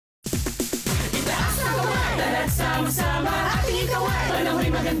Sama-sama, ating ikawan, panahon'y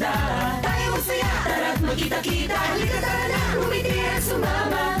maganda. Tayo magsaya, tara't magkita-kita. Halika tara na, umiti at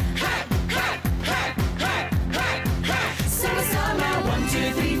sumama. Hot, hot, hot, hot, hot, hot. Sama-sama, 1,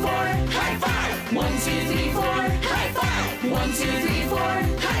 2, 3, 4, high five. 1, 2, 3, 4, high five. 1, 2, 3, 4,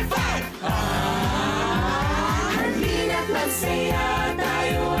 high five. Halina't magsaya,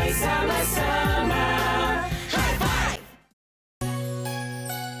 tayo ay sama-sama. High five!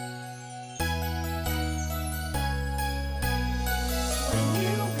 When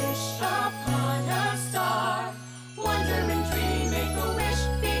you wish upon a star, wonder and dream, make a wish,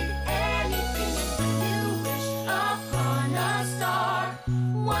 be anything. And when you wish upon a star,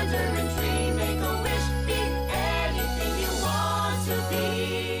 wonder and dream, make a wish, be anything you want to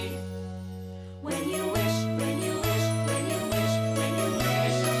be. When you wish, when you wish, when you wish, when you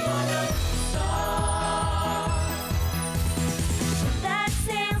wish upon a star that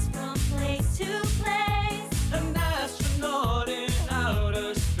sails from place to place, An astronaut in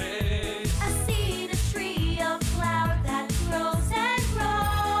outer space. a seed, a tree, a flower that grows and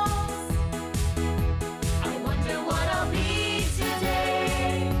grows. I wonder what I'll be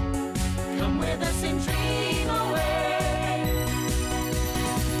today. Come with us and dream away.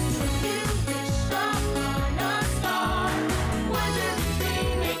 When you wish upon a star, wonder and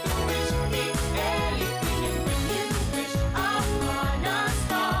dream, make a wish, be anything. And when you wish upon a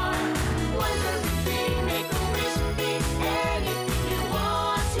star, wonder and dream, make a wish, be anything you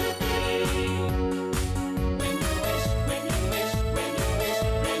want to be. When you wish, when you wish, when you wish,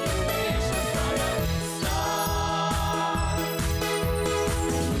 when you wish upon a star.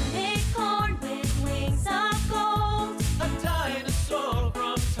 Unicorn with wings of gold, A dinosaur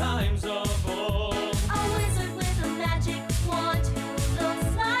from times of old. a wizard with a magic wand who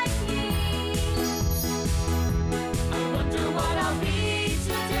looks like me. I wonder what I'll be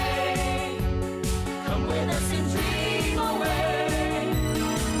today. Come with us and dream away.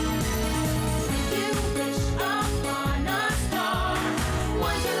 When you wish upon a star,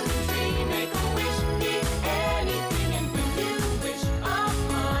 wonder and dream, make a wish, be anything. And when you wish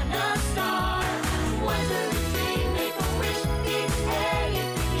upon a star, wonder and dream, make a wish, be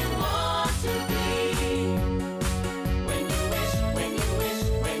anything you want to be. When you wish, when you wish,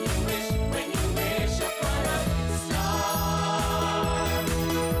 when you wish, when you wish upon a star.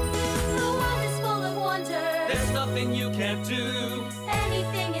 The world is full of wonder. There's nothing you can't do.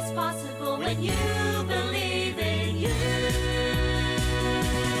 Anything is possible when you believe in you.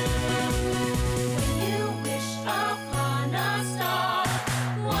 When you wish upon a star,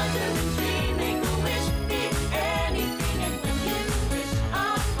 wonder and dream, make a wish, be anything. And when you wish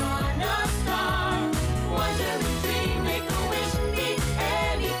upon a star, wonder and dream, make a wish, be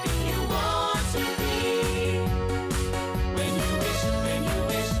anything you want to be. When you wish, when you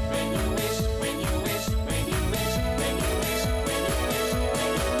wish, when you wish, when you wish, when you wish, when you wish, when you wish,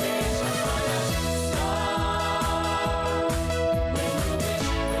 when you wish upon a star. When you wish,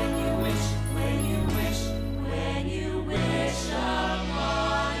 when you wish, when you wish, when you wish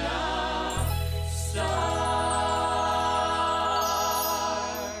upon a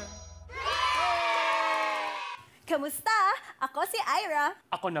star. Kamusta? Ako si Ira.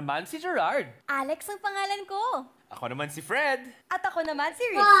 Ako naman si Gerard. Alex ang pangalan ko. Ako naman si Fred. At ako naman si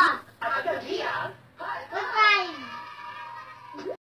Reyes. Goodbye.